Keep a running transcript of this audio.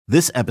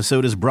This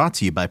episode is brought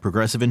to you by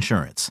Progressive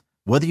Insurance.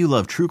 Whether you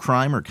love true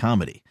crime or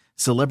comedy,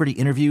 celebrity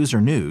interviews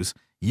or news,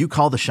 you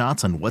call the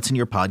shots on what's in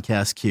your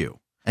podcast queue.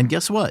 And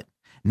guess what?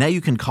 Now you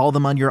can call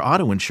them on your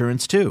auto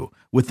insurance too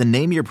with the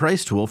Name Your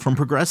Price tool from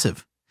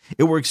Progressive.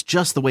 It works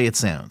just the way it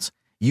sounds.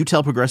 You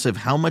tell Progressive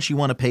how much you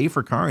want to pay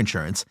for car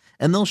insurance,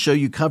 and they'll show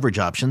you coverage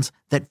options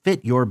that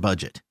fit your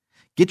budget.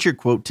 Get your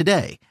quote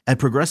today at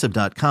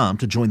Progressive.com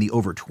to join the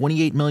over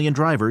 28 million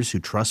drivers who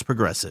trust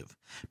Progressive.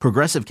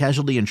 Progressive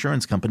Casualty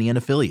Insurance Company and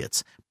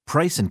Affiliates.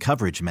 Price and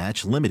coverage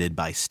match limited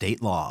by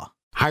state law.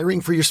 Hiring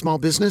for your small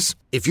business?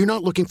 If you're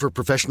not looking for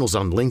professionals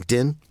on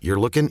LinkedIn, you're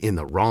looking in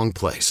the wrong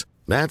place.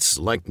 That's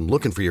like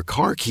looking for your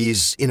car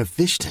keys in a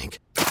fish tank.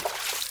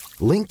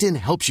 LinkedIn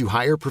helps you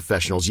hire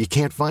professionals you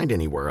can't find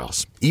anywhere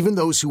else, even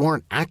those who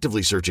aren't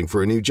actively searching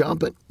for a new job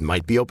but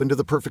might be open to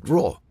the perfect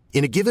role.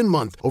 In a given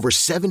month, over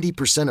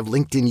 70% of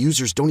LinkedIn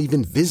users don't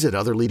even visit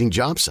other leading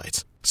job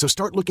sites. So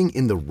start looking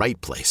in the right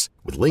place.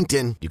 With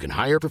LinkedIn, you can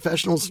hire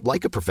professionals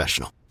like a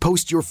professional.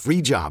 Post your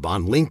free job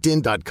on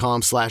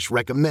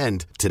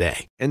linkedin.com/recommend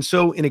today. And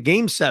so in a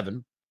game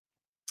 7,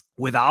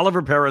 with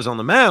Oliver Perez on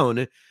the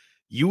mound,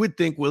 you would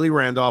think Willie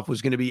Randolph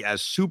was going to be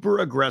as super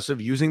aggressive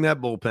using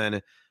that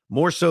bullpen,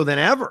 more so than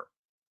ever.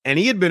 And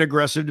he had been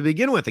aggressive to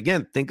begin with.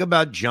 Again, think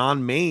about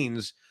John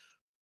Main's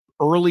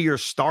earlier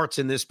starts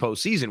in this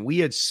postseason. We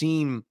had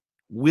seen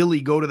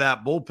Willie go to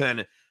that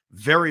bullpen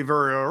very,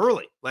 very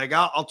early. Like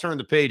I'll turn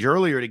the page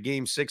earlier to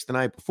game 6 the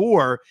night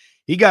before.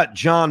 He got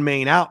John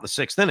Main out in the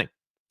 6th inning.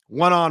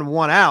 1 on,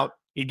 1 out.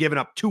 He'd given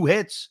up 2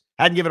 hits,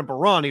 hadn't given up a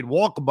run. He'd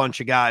walk a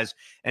bunch of guys,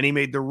 and he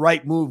made the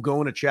right move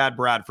going to Chad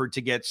Bradford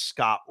to get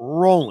Scott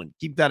rolling.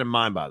 Keep that in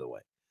mind, by the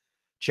way.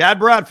 Chad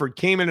Bradford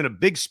came in a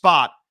big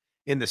spot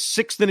in the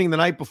 6th inning the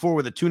night before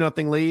with a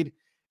 2-0 lead,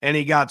 and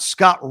he got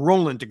Scott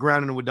rolling to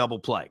ground into a double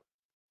play.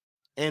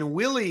 And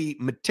Willie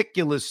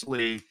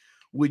meticulously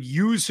would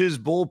use his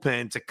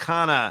bullpen to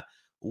kind of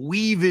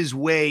weave his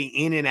way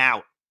in and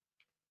out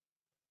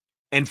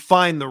and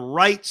find the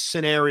right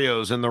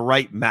scenarios and the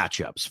right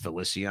matchups.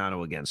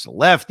 Feliciano against the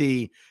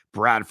lefty,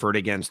 Bradford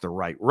against the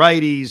right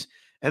righties,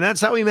 and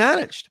that's how he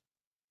managed.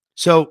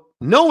 So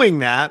knowing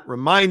that,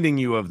 reminding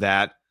you of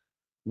that,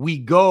 we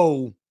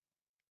go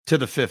to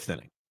the 5th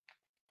inning.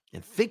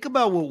 And think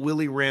about what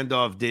Willie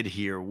Randolph did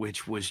here,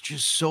 which was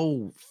just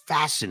so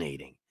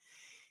fascinating.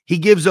 He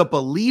gives up a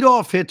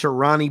leadoff hit to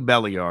Ronnie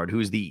Belliard,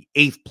 who's the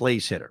 8th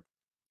place hitter.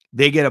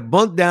 They get a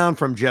bunt down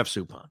from Jeff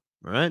Suppan,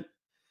 right?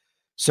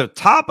 So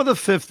top of the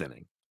 5th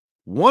inning,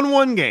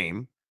 1-1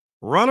 game,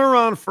 runner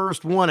on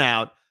first, 1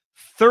 out,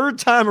 3rd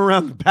time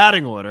around the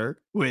batting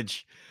order,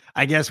 which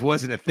I guess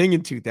wasn't a thing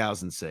in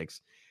 2006.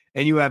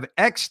 And you have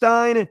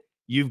Eckstein,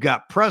 you've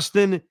got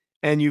Preston,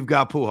 and you've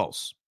got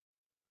Pujols.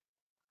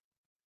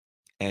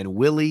 And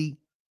Willie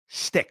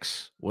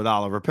sticks with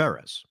Oliver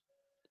Perez.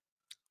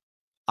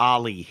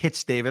 Ollie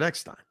hits David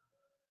Eckstein.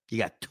 You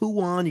got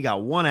 2 on, you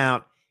got 1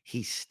 out.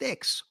 He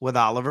sticks with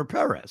Oliver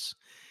Perez.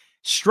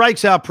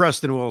 Strikes out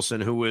Preston Wilson,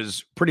 who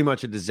was pretty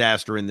much a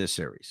disaster in this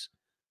series.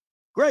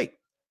 Great.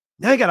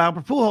 Now you got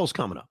Albert Pujols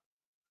coming up.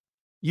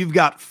 You've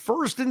got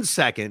 1st and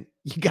 2nd.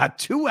 You got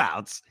 2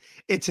 outs.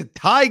 It's a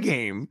tie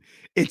game.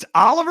 It's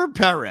Oliver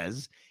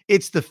Perez.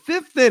 It's the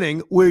 5th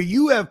inning where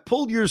you have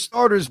pulled your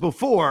starters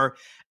before,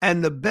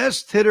 and the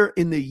best hitter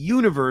in the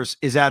universe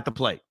is at the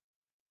plate.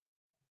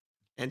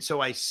 And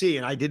so I see,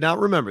 and I did not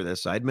remember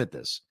this, I admit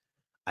this,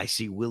 I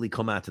see Willie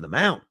come out to the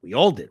mound. We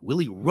all did.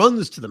 Willie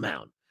runs to the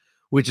mound,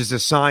 which is a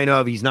sign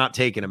of he's not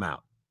taking him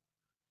out.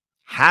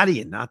 How do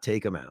you not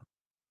take him out?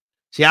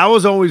 See, I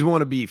always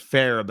want to be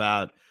fair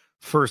about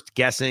first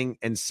guessing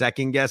and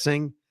second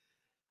guessing.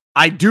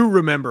 I do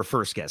remember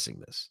first guessing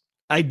this.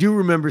 I do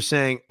remember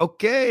saying,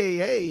 okay,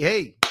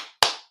 hey,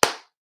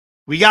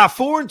 we got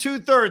 4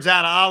 2/3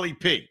 out of Ollie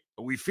P.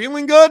 Are we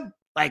feeling good?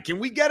 Like, can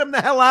we get him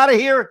the hell out of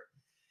here?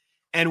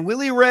 And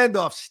Willie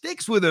Randolph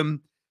sticks with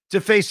him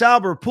to face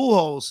Albert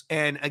Pujols.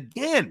 And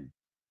again,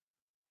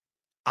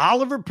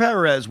 Oliver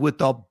Perez with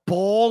the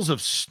balls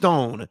of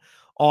stone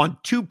on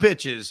 2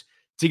 pitches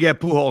to get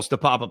Pujols to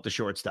pop up the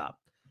shortstop.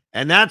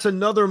 And that's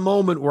another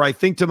moment where I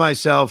think to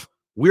myself,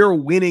 we're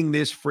winning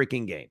this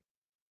freaking game.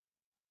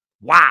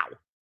 Wow.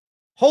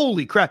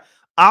 Holy crap.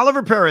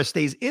 Oliver Perez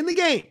stays in the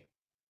game.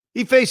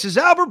 He faces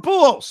Albert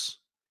Pujols.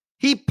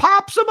 He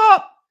pops him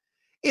up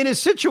in a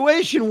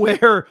situation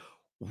where,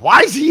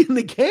 why is he in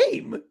the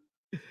game?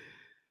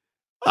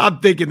 I'm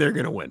thinking they're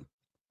going to win.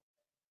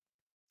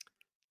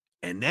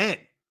 And then,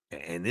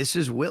 and this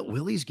is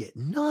Willie's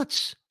getting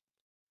nuts.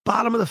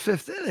 Bottom of the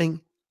 5th inning,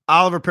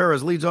 Oliver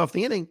Perez leads off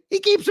the inning. He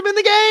keeps him in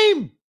the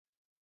game.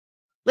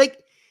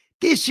 Like,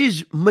 this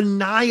is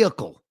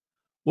maniacal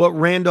what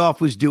Randolph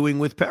was doing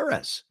with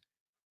Perez.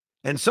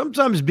 And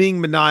sometimes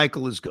being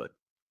maniacal is good.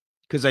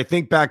 Because I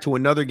think back to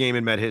another game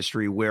in Met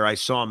history where I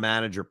saw a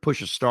manager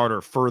push a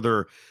starter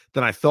further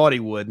than I thought he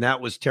would, and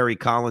that was Terry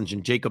Collins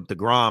and Jacob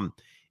deGrom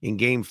in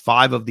Game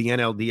 5 of the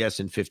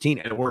NLDS in 15,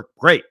 and it worked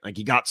great. Like,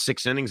 he got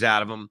 6 innings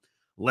out of him.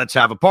 Let's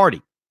have a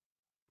party.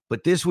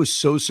 But this was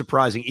so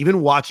surprising.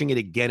 Even watching it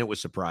again, it was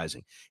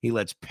surprising. He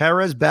lets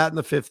Perez bat in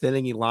the 5th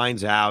inning. He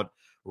lines out.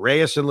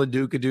 Reyes and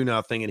LaDuca do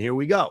nothing. And here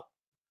we go.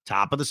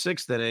 Top of the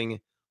 6th inning,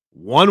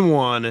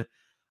 1-1.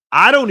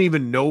 I don't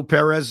even know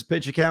Perez's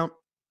pitch account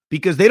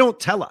because they don't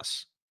tell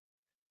us.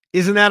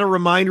 Isn't that a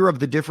reminder of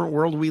the different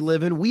world we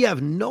live in? We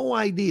have no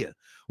idea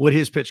what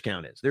his pitch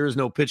count is. There is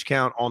no pitch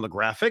count on the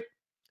graphic.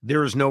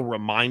 There is no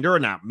reminder.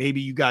 Now,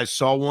 maybe you guys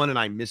saw one and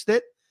I missed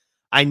it.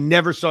 I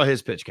never saw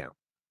his pitch count.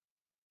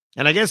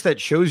 And I guess that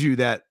shows you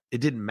that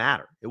it didn't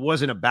matter. It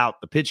wasn't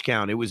about the pitch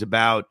count. It was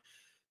about,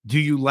 do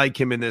you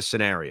like him in this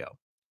scenario?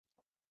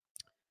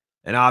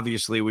 And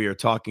obviously, we are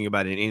talking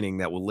about an inning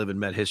that will live in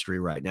Met history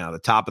right now. The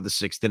top of the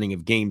 6th inning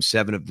of Game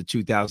 7 of the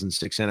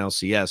 2006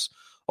 NLCS,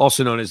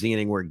 also known as the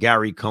inning where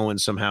Gary Cohen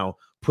somehow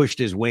pushed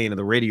his way into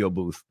the radio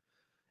booth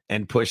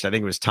and pushed, I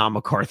think it was Tom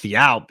McCarthy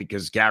out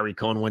because Gary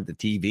Cohen went to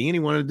TV and he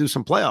wanted to do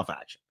some playoff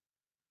action.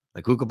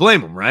 Like, who could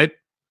blame him, right?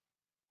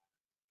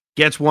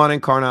 Gets one,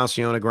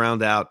 Encarnacion, a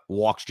ground out,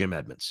 walks Jim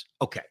Edmonds.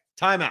 Okay,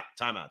 timeout.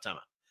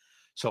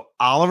 So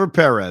Oliver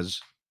Perez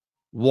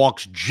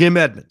walks Jim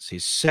Edmonds,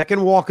 his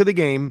second walk of the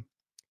game.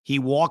 He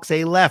walks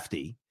a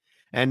lefty,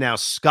 and now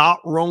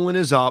Scott Rowland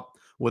is up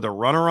with a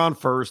runner on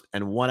first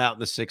and 1 out in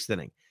the 6th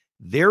inning.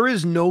 There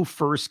is no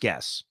first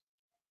guess,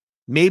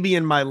 maybe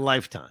in my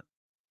lifetime.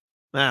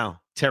 Now,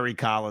 Terry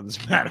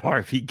Collins, Matt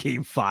Harvey,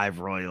 Game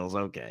 5 Royals,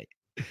 okay.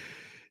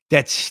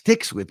 That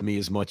sticks with me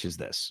as much as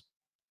this.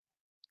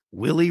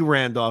 Willie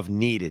Randolph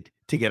needed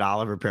to get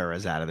Oliver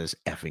Perez out of this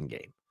effing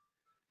game.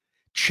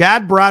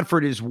 Chad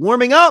Bradford is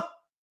warming up.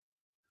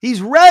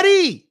 He's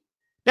ready.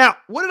 Now,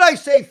 what did I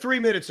say 3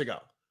 minutes ago?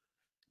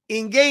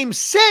 In Game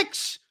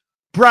 6,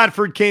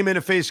 Bradford came in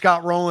to face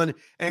Scott Rowland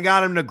and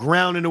got him to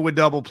ground into a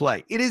double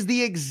play. It is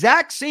the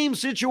exact same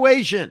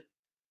situation.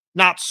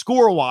 Not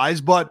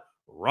score-wise, but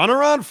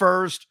runner on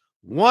first,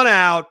 1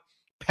 out.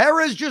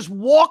 Perez just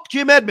walked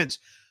Jim Edmonds.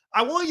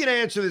 I want you to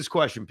answer this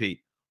question, Pete.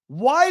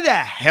 Why the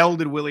hell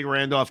did Willie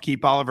Randolph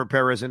keep Oliver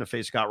Perez in to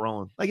face Scott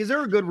Rowland? Like, is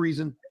there a good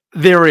reason?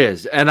 There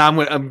is, and I'm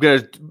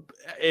gonna.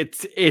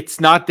 It's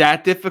not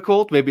that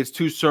difficult. Maybe it's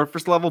too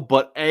surface level,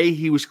 but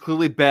he was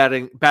clearly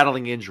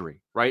battling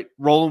injury. Right,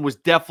 Rowland was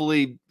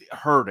definitely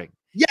hurting.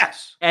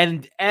 Yes,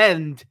 and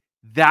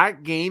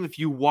that game, if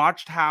you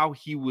watched how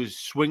he was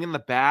swinging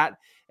the bat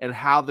and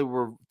how they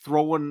were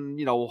throwing,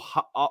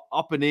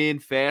 up and in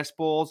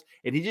fastballs,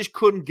 and he just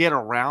couldn't get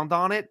around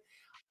on it.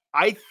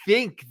 I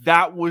think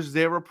that was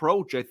their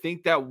approach. I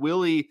think that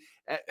Willie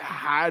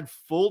had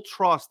full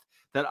trust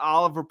that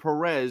Oliver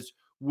Perez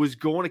was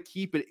going to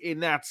keep it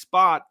in that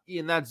spot,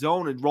 in that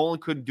zone, and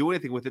Rowland couldn't do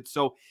anything with it.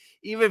 So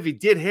even if he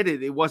did hit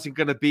it, it wasn't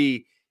going to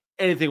be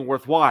anything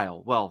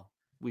worthwhile. Well,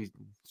 we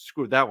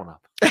screwed that one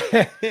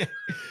up.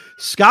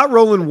 Scott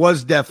Rowland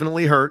was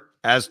definitely hurt,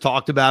 as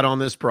talked about on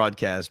this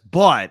broadcast,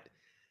 but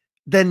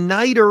the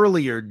night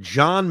earlier,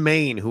 John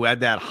Maine, who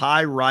had that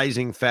high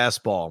rising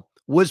fastball,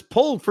 was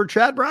pulled for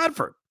Chad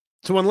Bradford.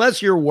 So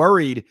unless you're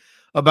worried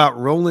about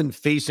Rowland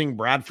facing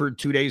Bradford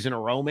 2 days in a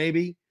row,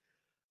 maybe,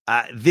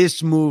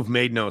 this move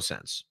made no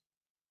sense.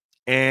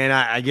 And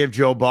I give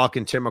Joe Buck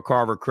and Tim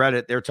McCarver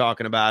credit. They're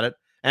talking about it.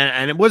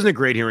 And it wasn't a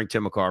great hearing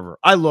Tim McCarver.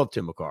 I love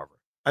Tim McCarver.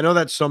 I know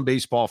that some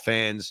baseball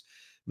fans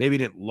maybe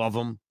didn't love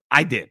him.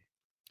 I did.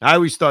 I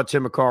always thought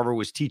Tim McCarver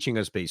was teaching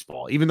us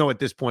baseball, even though at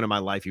this point in my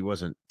life, he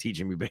wasn't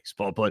teaching me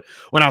baseball. But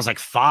when I was like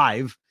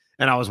 5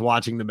 and I was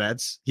watching the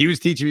Mets, he was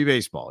teaching me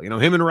baseball.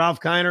 Him and Ralph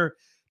Kiner,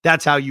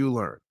 that's how you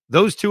learn.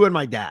 Those two and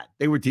my dad,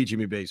 they were teaching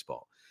me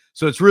baseball.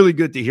 So it's really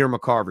good to hear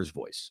McCarver's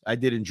voice. I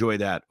did enjoy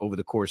that over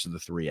the course of the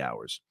 3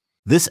 hours.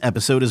 This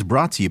episode is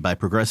brought to you by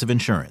Progressive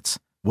Insurance.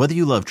 Whether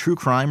you love true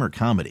crime or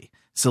comedy,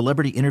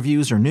 celebrity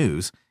interviews or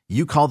news,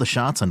 you call the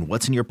shots on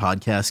what's in your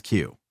podcast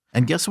queue.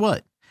 And guess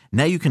what?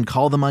 Now you can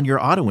call them on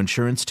your auto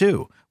insurance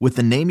too with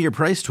the Name Your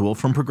Price tool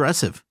from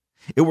Progressive.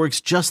 It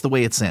works just the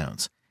way it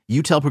sounds.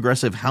 You tell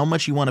Progressive how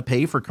much you want to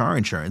pay for car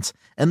insurance,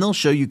 and they'll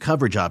show you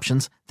coverage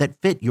options that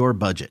fit your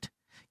budget.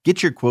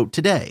 Get your quote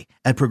today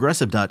at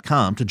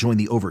Progressive.com to join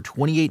the over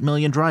 28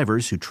 million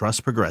drivers who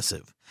trust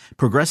Progressive.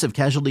 Progressive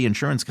Casualty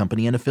Insurance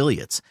Company and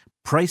Affiliates.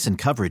 Price and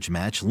coverage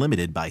match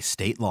limited by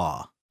state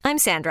law. I'm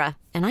Sandra,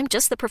 and I'm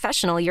just the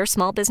professional your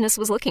small business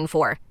was looking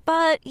for.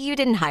 But you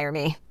didn't hire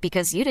me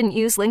because you didn't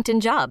use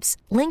LinkedIn Jobs.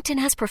 LinkedIn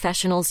has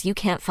professionals you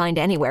can't find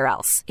anywhere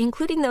else,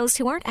 including those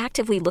who aren't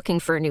actively looking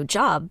for a new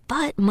job,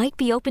 but might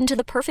be open to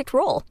the perfect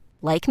role,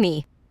 like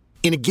me.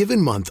 In a given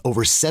month,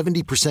 over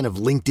 70% of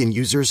LinkedIn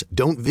users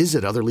don't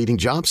visit other leading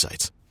job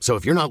sites. So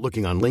if you're not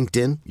looking on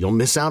LinkedIn, you'll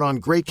miss out on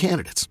great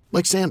candidates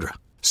like Sandra.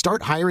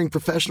 Start hiring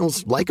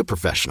professionals like a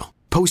professional.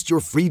 Post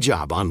your free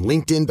job on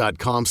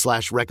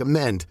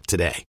linkedin.com/recommend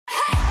today.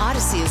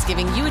 Odyssey is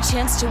giving you a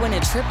chance to win a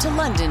trip to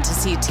London to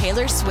see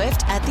Taylor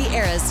Swift at the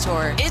Eras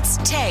Tour. It's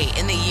Tay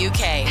in the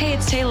UK. Hey,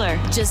 it's Taylor.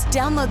 Just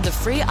download the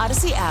free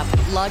Odyssey app,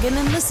 log in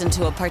and listen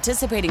to a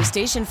participating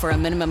station for a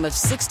minimum of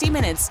 60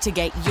 minutes to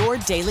get your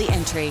daily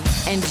entry.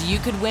 And you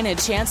could win a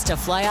chance to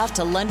fly off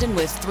to London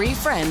with 3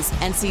 friends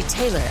and see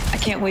Taylor. I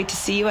can't wait to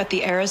see you at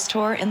the Eras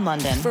Tour in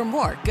London. For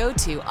more, go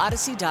to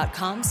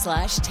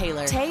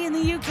odyssey.com/Taylor. Tay in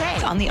the UK.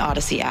 It's on the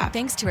Odyssey app.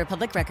 Thanks to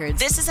Republic Records.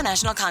 This is a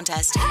national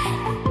contest.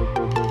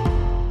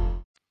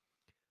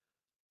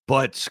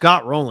 But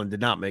Scott Rowland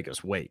did not make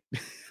us wait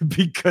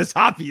because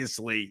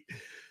obviously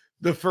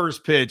the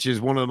first pitch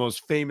is one of the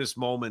most famous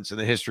moments in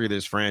the history of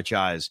this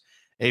franchise.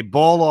 A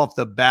ball off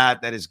the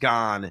bat that is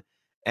gone.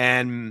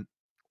 And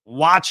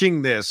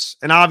watching this,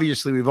 and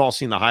obviously we've all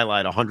seen the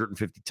highlight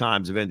 150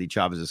 times of Endy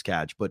Chavez's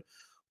catch, but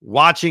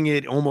watching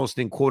it almost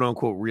in quote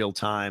unquote real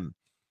time,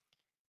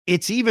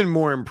 it's even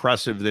more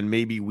impressive than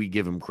maybe we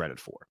give him credit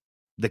for.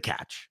 The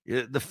catch,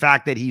 the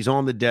fact that he's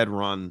on the dead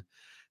run,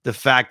 the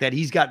fact that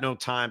he's got no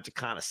time to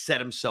kind of set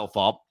himself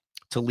up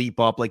to leap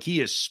up. Like he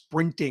is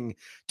sprinting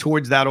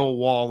towards that old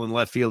wall in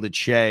left field at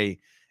Shea,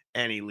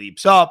 and he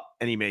leaps up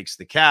and he makes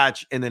the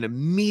catch and then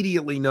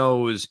immediately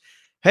knows,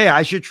 hey,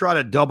 I should try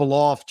to double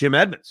off Jim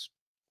Edmonds.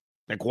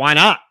 Like, why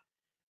not?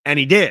 And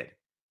he did.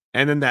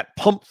 And then that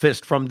pump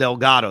fist from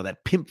Delgado,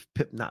 that pump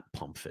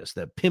fist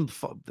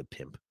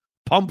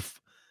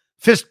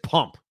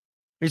pump.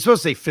 You're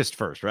supposed to say fist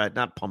first, right?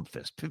 Not pump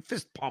fist.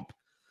 Fist pump.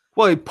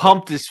 Well, he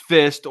pumped his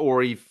fist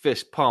or he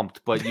fist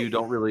pumped, but you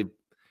don't really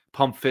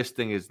pump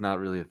fisting is not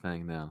really a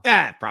thing now.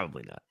 Yeah,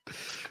 probably not.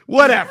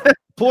 Whatever.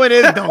 Point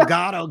is,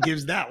 Delgado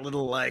gives that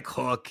little like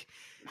hook,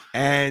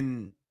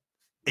 and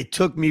it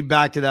took me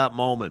back to that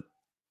moment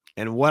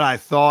and what I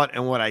thought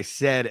and what I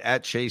said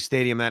at Shea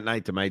Stadium that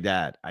night to my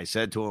dad. I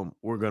said to him,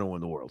 we're going to win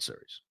the World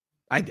Series.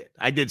 I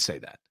did say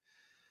that.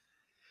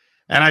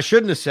 And I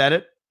shouldn't have said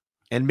it.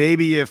 And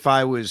maybe if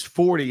I was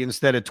 40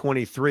 instead of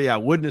 23, I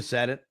wouldn't have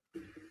said it.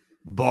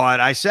 But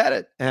I said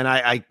it, and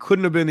I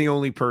couldn't have been the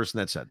only person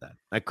that said that.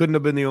 I couldn't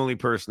have been the only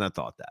person that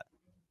thought that.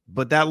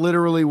 But that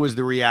literally was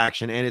the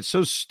reaction, and it's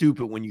so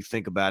stupid when you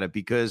think about it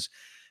because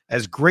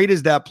as great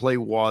as that play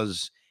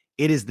was,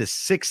 it is the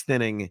 6th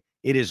inning.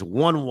 It is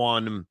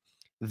 1-1.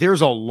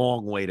 There's a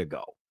long way to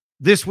go.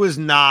 This was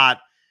not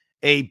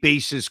a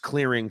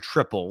bases-clearing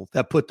triple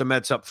that put the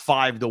Mets up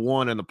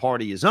 5-1 and the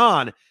party is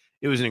on.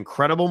 It was an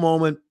incredible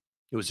moment.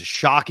 It was a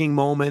shocking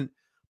moment.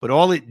 But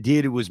all it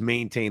did was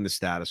maintain the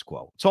status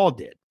quo. It's all it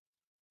did.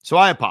 So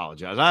I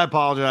apologize. I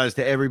apologize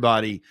to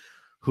everybody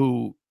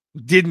who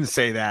didn't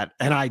say that,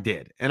 and I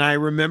did. And I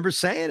remember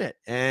saying it,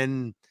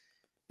 and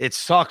it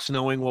sucks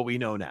knowing what we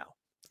know now.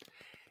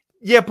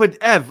 Yeah, but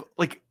Ev,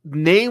 like,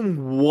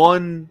 name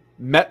one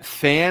Met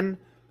fan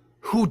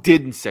who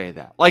didn't say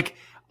that. Like,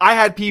 I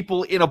had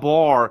people in a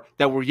bar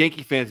that were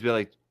Yankee fans be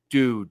like,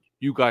 dude,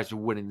 you guys are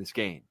winning this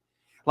game.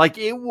 Like,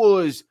 it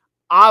was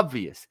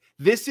obvious.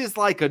 This is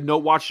like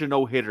watching a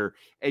no-hitter,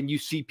 and you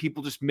see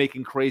people just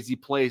making crazy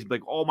plays,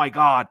 like, oh my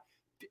God,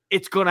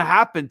 it's going to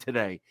happen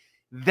today.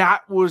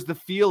 That was the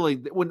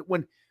feeling that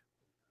when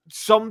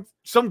some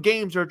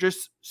games are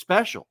just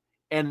special,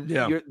 and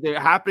they're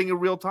happening in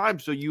real time,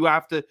 so you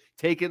have to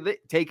take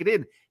it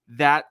in.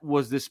 That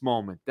was this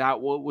moment. That's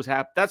what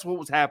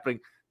was happening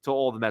to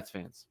all the Mets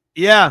fans.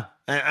 Yeah,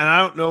 and I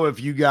don't know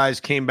if you guys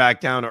came back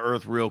down to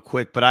earth real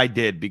quick, but I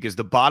did, because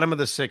the bottom of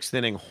the 6th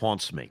inning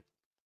haunts me.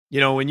 You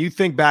know, when you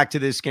think back to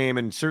this game,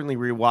 and certainly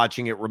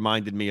rewatching it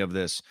reminded me of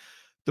this,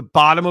 the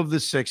bottom of the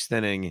 6th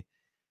inning,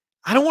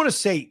 I don't want to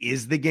say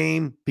is the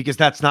game because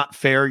that's not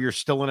fair. You're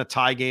still in a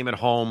tie game at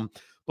home.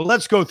 But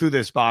let's go through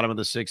this bottom of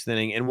the 6th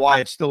inning and why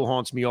it still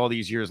haunts me all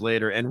these years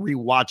later. And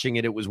rewatching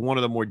it, it was one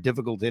of the more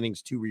difficult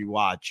innings to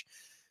rewatch.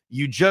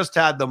 You just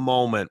had the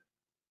moment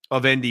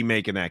of Endy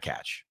making that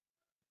catch.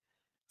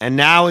 And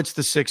now it's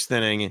the 6th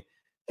inning.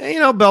 And, you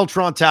know,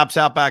 Beltran taps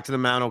out back to the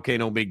mound. Okay,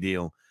 no big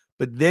deal.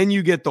 But then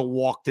you get the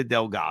walk to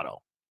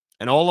Delgado,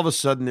 and all of a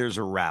sudden there's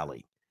a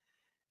rally.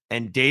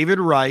 And David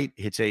Wright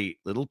hits a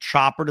little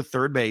chopper to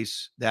third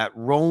base that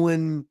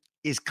Rowland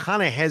is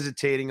kind of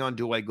hesitating on.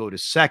 Do I go to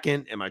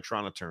second? Am I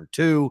trying to turn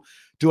 2?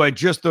 Do I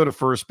just throw to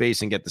first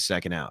base and get the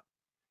second out?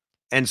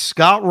 And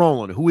Scott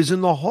Rowland, who is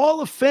in the Hall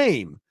of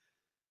Fame,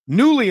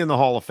 newly in the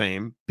Hall of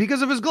Fame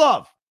because of his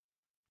glove,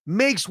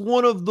 makes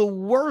one of the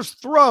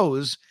worst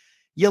throws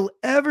you'll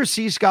ever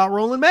see Scott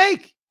Rowland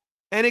make.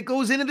 And it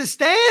goes into the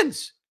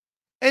stands.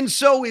 And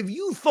so if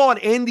you thought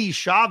Endy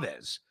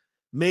Chavez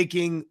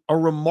making a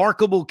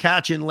remarkable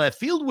catch in left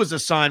field was a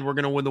sign we're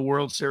going to win the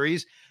World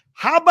Series,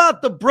 how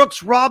about the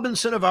Brooks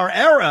Robinson of our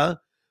era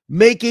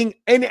making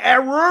an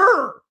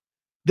error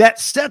that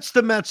sets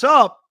the Mets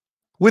up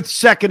with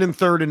 2nd and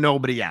 3rd and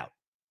nobody out?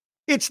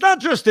 It's not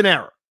just an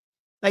error.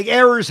 Like,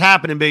 errors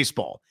happen in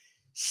baseball.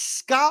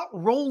 Scott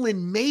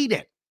Rowland made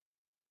it.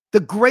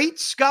 The great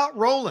Scott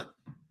Rowland,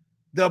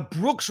 the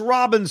Brooks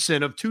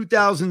Robinson of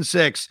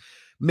 2006,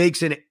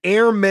 makes an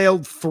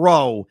airmailed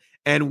throw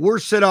And we're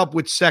set up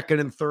with second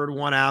and third,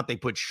 one out. They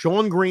put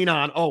Sean Green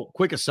on. Oh,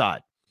 quick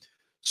aside.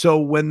 So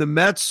when the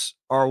Mets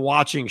are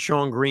watching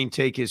Sean Green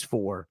take his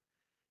 4,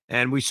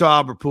 and we saw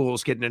Albert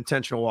Pujols get an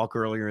intentional walk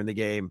earlier in the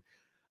game,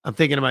 I'm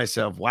thinking to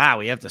myself, wow,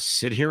 we have to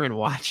sit here and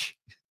watch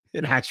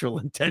an actual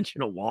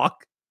intentional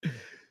walk.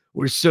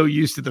 We're so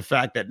used to the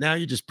fact that now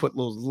you just put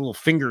little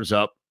fingers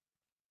up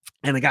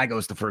and the guy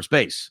goes to first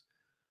base.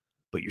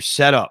 But you're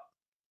set up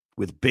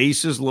with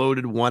bases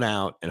loaded, one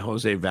out, and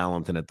Jose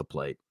Valentin at the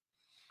plate.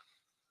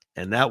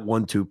 And that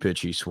 1-2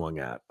 pitch he swung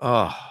at.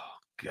 Oh,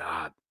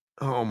 God.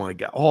 Oh, my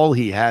God. All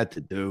he had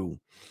to do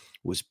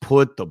was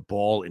put the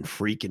ball in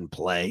freaking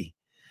play.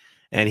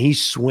 And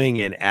he's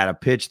swinging at a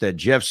pitch that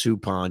Jeff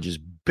Suppan just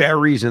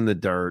buries in the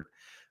dirt.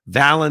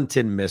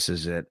 Valentin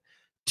misses it.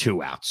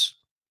 2 outs.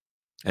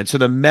 And so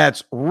the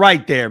Mets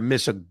right there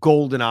miss a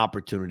golden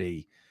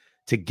opportunity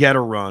to get a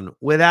run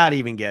without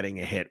even getting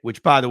a hit,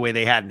 which, by the way,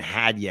 they hadn't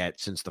had yet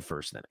since the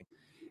first inning.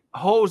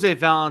 Jose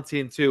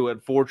Valentin, too,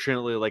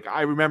 unfortunately, like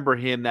I remember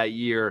him that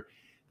year,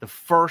 the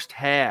first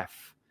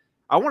half,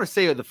 I want to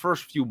say the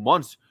first few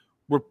months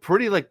were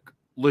pretty like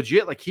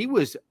legit. Like he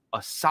was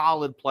a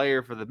solid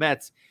player for the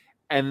Mets.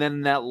 And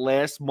then that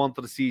last month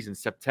of the season,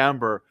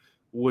 September,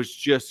 was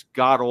just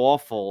god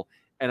awful.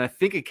 And I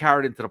think it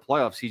carried into the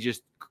playoffs. He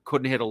just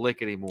couldn't hit a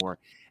lick anymore.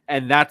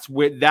 And that's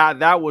where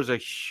that was a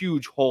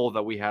huge hole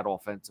that we had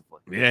offensively.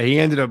 Yeah, he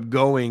ended up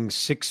going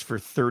 6 for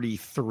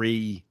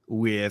 33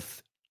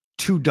 with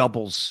 2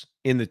 doubles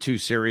in the 2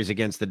 series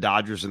against the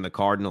Dodgers and the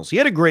Cardinals. He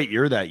had a great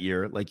year that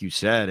year, like you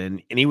said,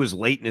 and he was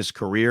late in his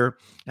career.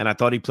 And I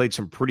thought he played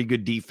some pretty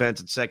good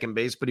defense at second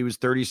base, but he was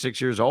 36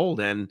 years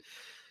old. And,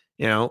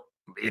 you know,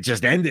 it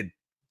just ended.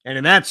 And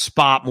in that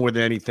spot, more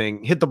than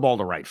anything, hit the ball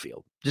to right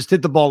field. Just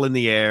hit the ball in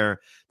the air.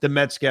 The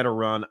Mets get a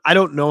run. I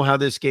don't know how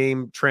this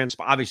game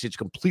obviously, it's a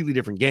completely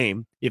different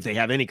game if they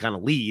have any kind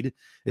of lead,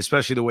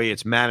 especially the way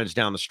it's managed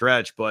down the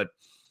stretch. But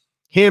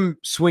him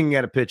swinging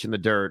at a pitch in the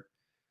dirt,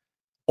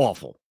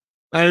 awful.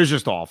 It was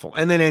just awful.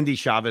 And then Endy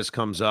Chavez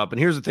comes up. And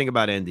here's the thing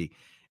about Endy.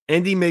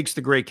 Endy makes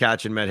the great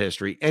catch in Met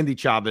history. Endy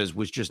Chavez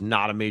was just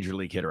not a major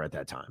league hitter at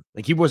that time.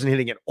 Like he wasn't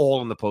hitting it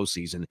all in the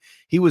postseason.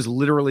 He was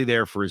literally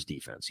there for his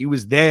defense. He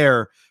was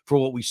there for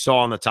what we saw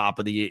on the top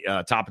of the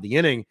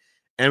inning,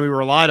 and we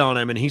relied on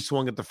him. And he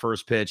swung at the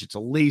first pitch. It's a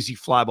lazy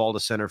fly ball to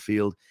center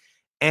field,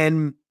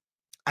 and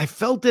I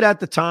felt it at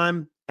the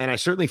time, and I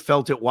certainly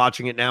felt it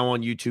watching it now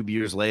on YouTube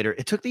years later.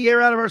 It took the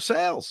air out of our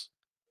sails.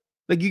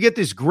 Like you get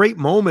this great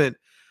moment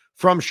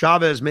from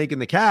Chavez making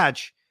the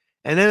catch.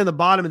 And then in the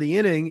bottom of the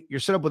inning,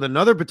 you're set up with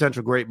another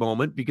potential great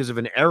moment because of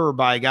an error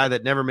by a guy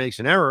that never makes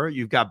an error.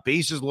 You've got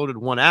bases loaded,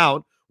 1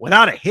 out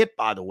without a hit,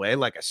 by the way.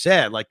 Like I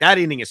said, like that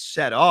inning is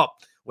set up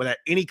without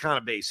any kind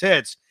of base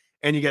hits,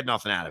 and you get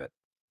nothing out of it.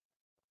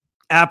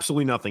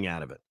 Absolutely nothing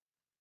out of it.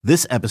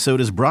 This episode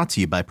is brought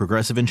to you by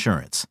Progressive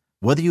Insurance.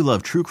 Whether you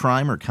love true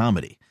crime or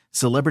comedy,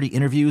 celebrity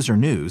interviews or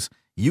news,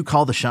 you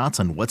call the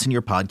shots on what's in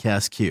your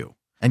podcast queue.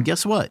 And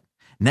guess what?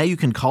 Now you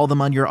can call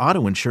them on your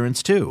auto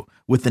insurance too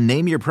with the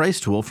Name Your Price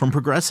tool from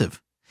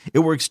Progressive. It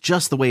works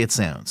just the way it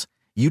sounds.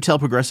 You tell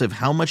Progressive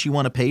how much you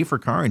want to pay for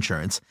car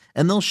insurance,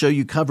 and they'll show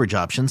you coverage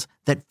options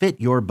that fit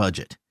your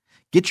budget.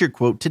 Get your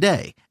quote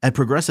today at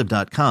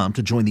Progressive.com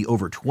to join the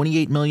over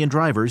 28 million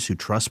drivers who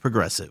trust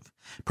Progressive.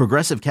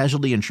 Progressive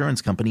Casualty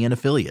Insurance Company and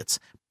Affiliates.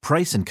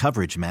 Price and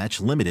coverage match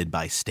limited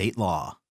by state law.